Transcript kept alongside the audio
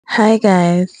Hi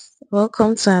guys,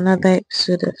 welcome to another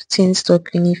episode of Teens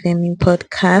Talk Unifemi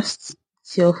podcast.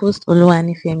 It's your host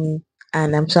Oluwanifemi,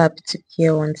 and I'm so happy to be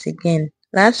here once again.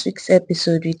 Last week's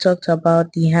episode we talked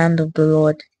about the hand of the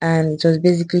Lord, and it was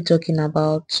basically talking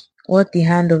about what the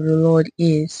hand of the Lord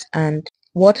is and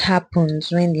what happens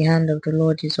when the hand of the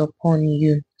Lord is upon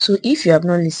you. So if you have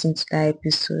not listened to that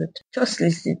episode, just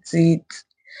listen to it.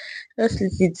 Just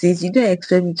listen to it. You don't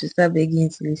expect me to start begging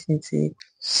to listen to it.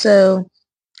 So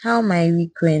how my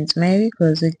week went? My week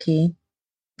was okay.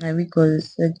 My week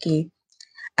was okay.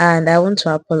 And I want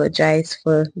to apologize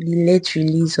for the late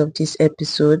release of this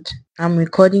episode. I'm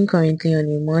recording currently on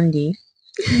a Monday.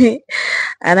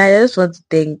 And I just want to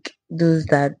thank those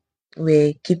that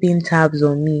were keeping tabs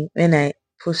on me when I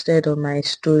posted on my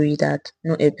story that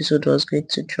no episode was going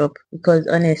to drop. Because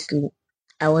honestly,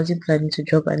 I wasn't planning to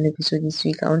drop an episode this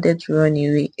week. I wanted to run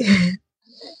away.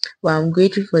 But I'm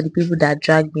grateful for the people that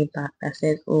dragged me back, that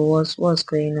said, oh, what's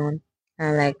going on?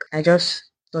 And I just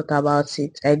thought about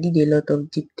it. I did a lot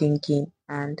of deep thinking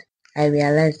and I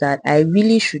realized that I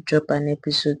really should drop an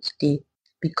episode today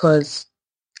because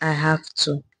I have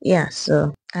to. Yeah,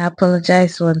 so I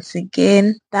apologize once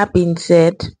again. That being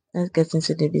said, let's get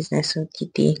into the business of the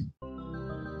day.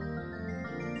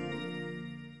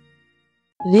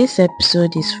 This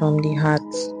episode is from the heart.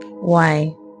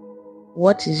 Why?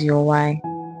 What is your why?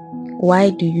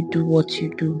 Why do you do what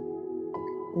you do?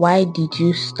 Why did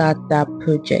you start that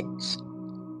project?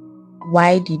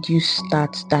 Why did you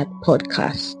start that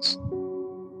podcast?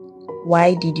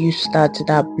 Why did you start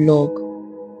that blog?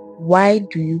 Why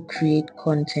do you create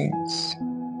content?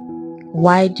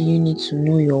 Why do you need to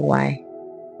know your why?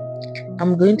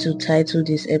 I'm going to title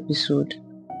this episode,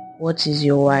 What is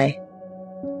your why?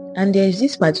 And there is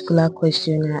this particular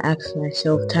question I ask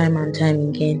myself time and time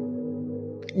again.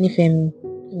 Nifemi,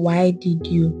 why did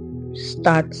you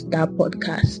start that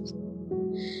podcast?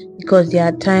 Because there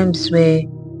are times where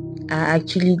I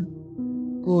actually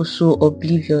go so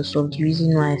oblivious of the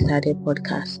reason why I started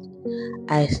podcast.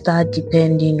 I start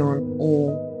depending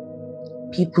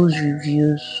on people's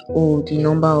reviews, the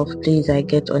number of plays I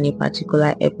get on a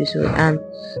particular episode, and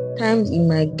times it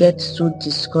might get so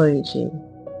discouraging.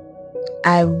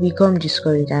 I become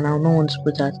discouraged and I'll not want to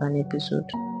put out an episode.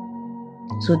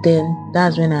 So then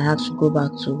that's when I have to go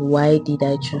back to why did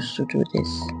I choose to do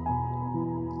this?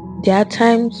 There are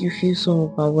times you feel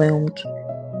so overwhelmed,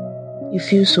 you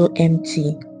feel so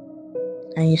empty,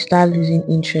 and you start losing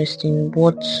interest in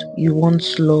what you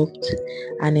once loved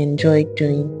and enjoyed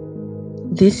doing.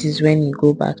 This is when you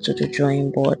go back to the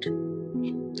drawing board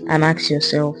and ask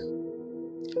yourself,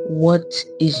 what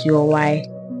is your why?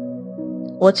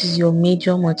 What is your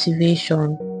major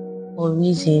motivation or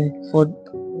reason for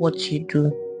what you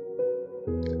do?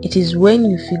 It is when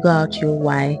you figure out your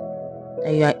why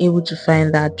that you are able to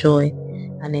find that joy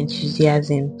and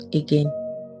enthusiasm again.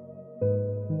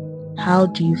 How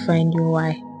do you find your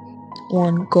why?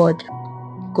 One, God.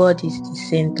 God is the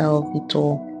center of it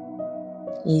all.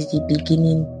 He is the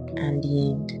beginning and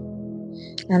the end.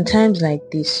 And times like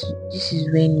this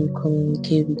is when you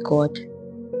communicate with God.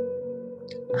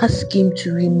 Ask Him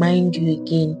to remind you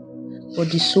again for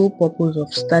the sole purpose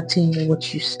of starting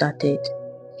what you started.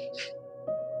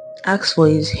 Ask for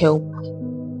His help.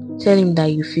 Tell Him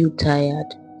that you feel tired.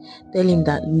 Tell Him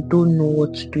that you don't know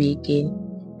what to do again.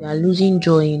 You are losing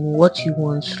joy in what you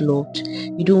once loved.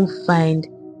 You don't find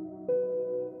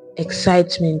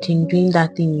excitement in doing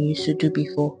that thing you used to do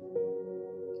before.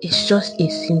 It's just a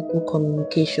simple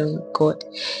communication with God.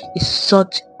 It's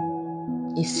such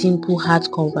a simple heart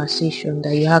conversation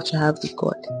that you have to have with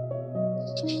God.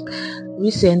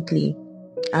 Recently,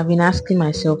 I've been asking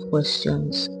myself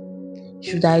questions.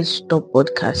 Should I stop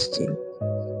podcasting?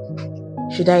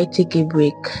 Should I take a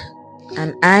break?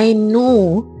 And I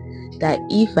know that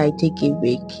if I take a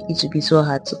break, it will be so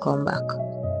hard to come back.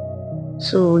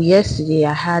 So yesterday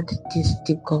I had this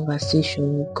deep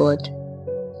conversation with God,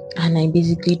 and I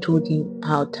basically told Him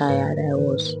how tired I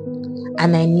was,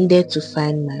 and I needed to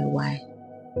find my why.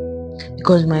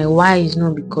 Because my why is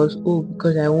not because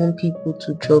I want people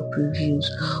to drop reviews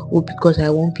or because I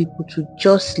want people to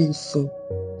just listen.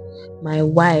 My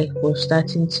why for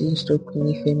starting Teens Talk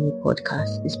Unifemi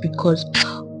podcast is because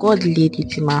God laid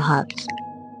it in my heart.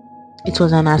 It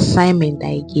was an assignment that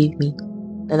He gave me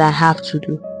that I have to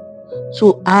do.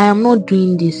 So I am not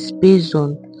doing this based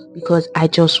on because I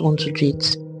just want to do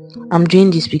it. I'm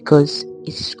doing this because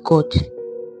it's God.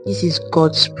 This is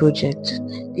God's project.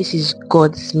 This is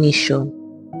God's mission.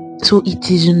 So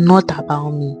it is not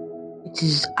about me. It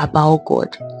is about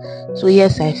God. So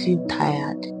yes, I feel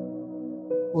tired,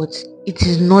 but it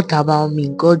is not about me.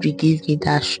 God will give me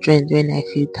that strength when I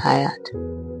feel tired.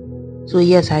 So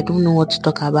yes, I don't know what to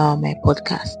talk about on my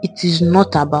podcast. It is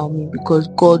not about me, because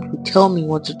God will tell me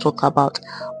what to talk about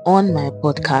on my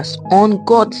podcast, on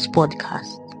God's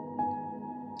podcast.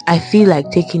 I feel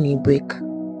like taking a break.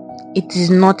 It is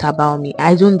not about me.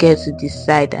 I don't get to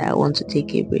decide that I want to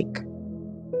take a break.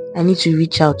 I need to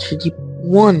reach out to the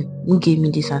one who gave me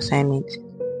this assignment,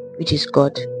 which is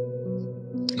God.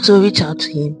 So reach out to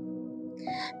him.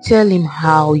 Tell him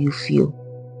how you feel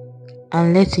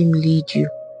and let him lead you.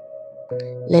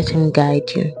 Let him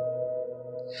guide you.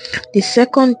 The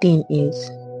second thing is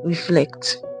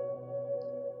reflect.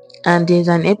 And there's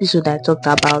an episode I talked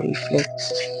about reflect.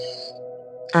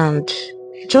 And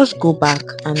just go back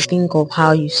and think of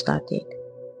how you started.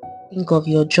 Think of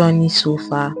your journey so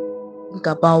far. Think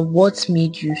about what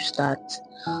made you start.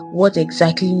 What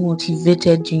exactly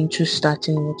motivated you into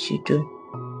starting what you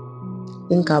do.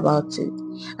 Think about it.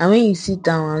 And when you sit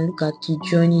down and look at your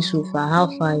journey so far,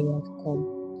 how far you have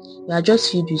come, you are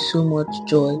just filled with so much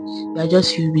joy. You are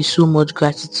just filled with so much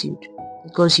gratitude,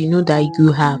 because you know that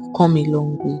you have come a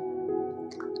long way.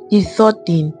 The third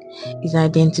thing is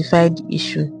identify the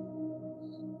issue.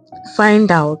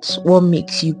 Find out what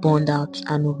makes you burned out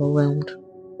and overwhelmed.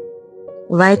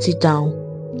 Write it down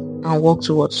and work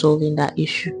towards solving that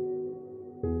issue.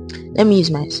 Let me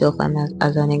use myself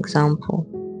as an example.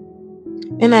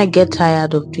 When I get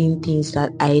tired of doing things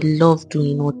that I love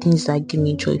doing or things that give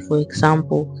me joy, for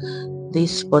example,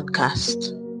 this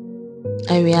podcast,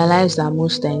 I realize that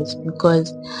most times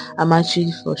because I'm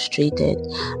actually frustrated,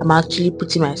 I'm actually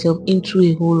putting myself into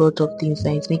a whole lot of things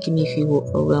that is making me feel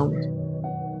overwhelmed.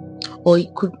 Or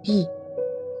it could be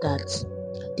that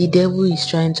the devil is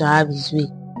trying to have his way,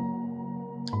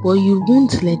 but you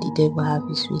won't let the devil have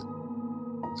his way.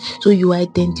 So you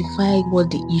identify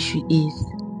what the issue is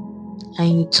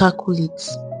and you tackle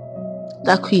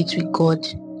it with God,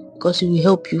 because it will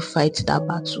help you fight that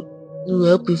battle. It will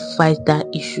help you fight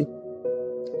that issue.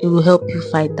 It will help you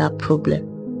fight that problem.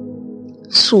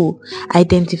 So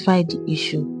identify the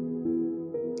issue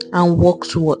and work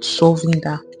towards solving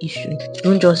that issue.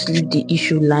 Don't just leave the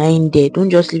issue lying there. Don't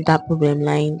just leave that problem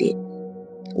lying there.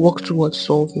 Work towards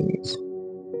solving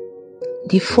it.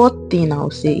 The fourth thing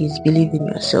I'll say is believe in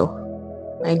yourself.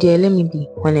 My dear, let me be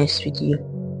honest with you.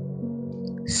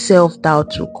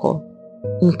 Self-doubt will come.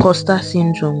 Imposter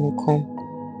syndrome will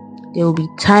come. There will be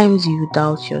times you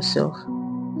doubt yourself.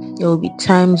 There will be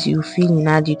times you feel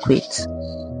inadequate.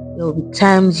 There will be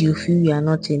times you feel you are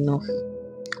not enough.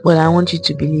 But I want you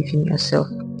to believe in yourself.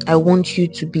 I want you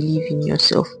to believe in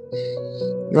yourself.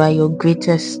 You are your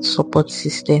greatest support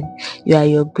system. You are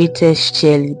your greatest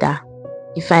cheerleader.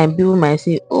 People might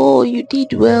say, oh, you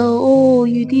did well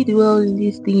in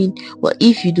this thing. But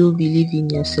if you don't believe in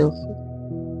yourself,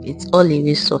 it's all a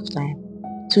waste of time.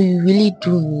 So you really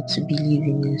do need to believe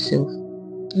in yourself.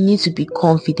 You need to be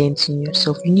confident in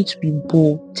yourself. You need to be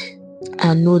bold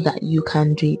and know that you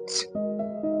can do it.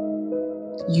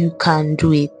 You can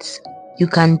do it. You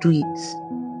can do it.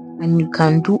 And you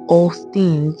can do all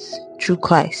things through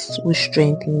Christ who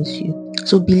strengthens you.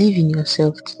 So believe in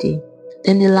yourself today.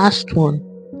 Then the last one,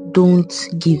 don't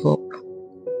give up.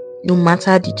 No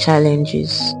matter the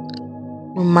challenges,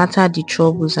 no matter the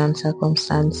troubles and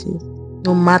circumstances,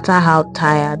 no matter how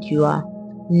tired you are,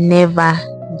 never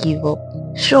give up.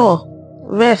 Sure,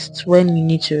 rest when you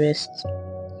need to rest.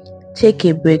 Take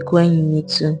a break when you need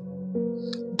to.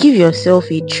 Give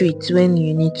yourself a treat when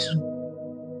you need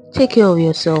to. Take care of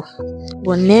yourself.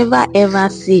 But never ever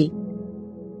say,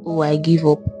 oh, I give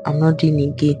up, I'm not doing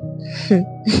again.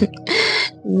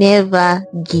 Never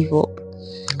give up.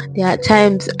 There are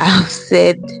times I've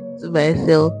said to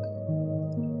myself,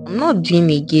 I'm not doing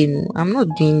again. I'm not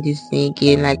doing this thing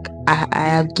again. Like I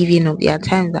have given up. There are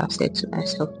times I've said to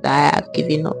myself that I have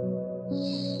given up.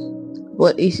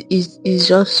 But it's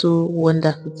just so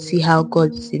wonderful to see how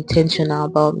God is intentional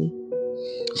about me.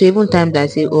 So even times I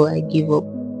say, oh, I give up,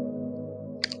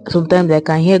 sometimes I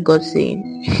can hear God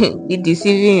saying, you're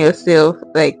deceiving yourself.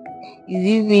 Like, is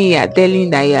it me you're telling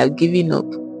that you have given up?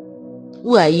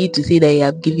 Who are you to say that you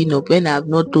have given up when I have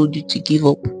not told you to give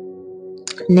up?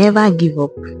 Never give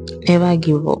up. Never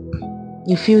give up.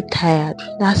 You feel tired,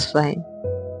 that's fine.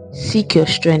 Seek your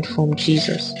strength from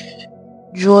Jesus.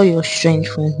 Draw your strength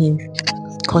from him,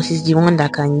 because he's the one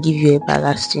that can give you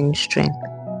everlasting strength.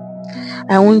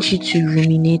 I want you to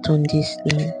ruminate on these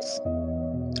things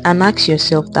and ask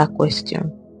yourself that question.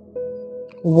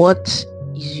 What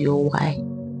is your why?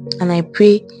 And I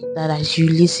pray that as you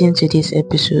listen to this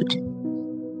episode,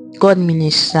 God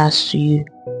ministers to you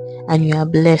and you are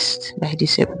blessed by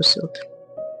this episode.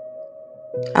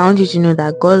 I want you to know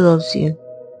that God loves you.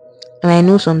 And I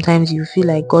know sometimes you feel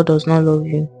like God does not love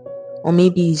you. or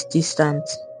maybe he's distant.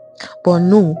 But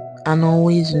know and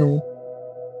always know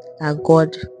that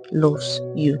God loves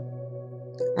you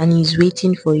and he's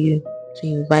waiting for you to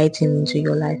invite him into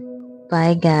your life.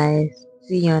 Bye guys.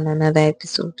 See you on another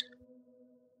episode.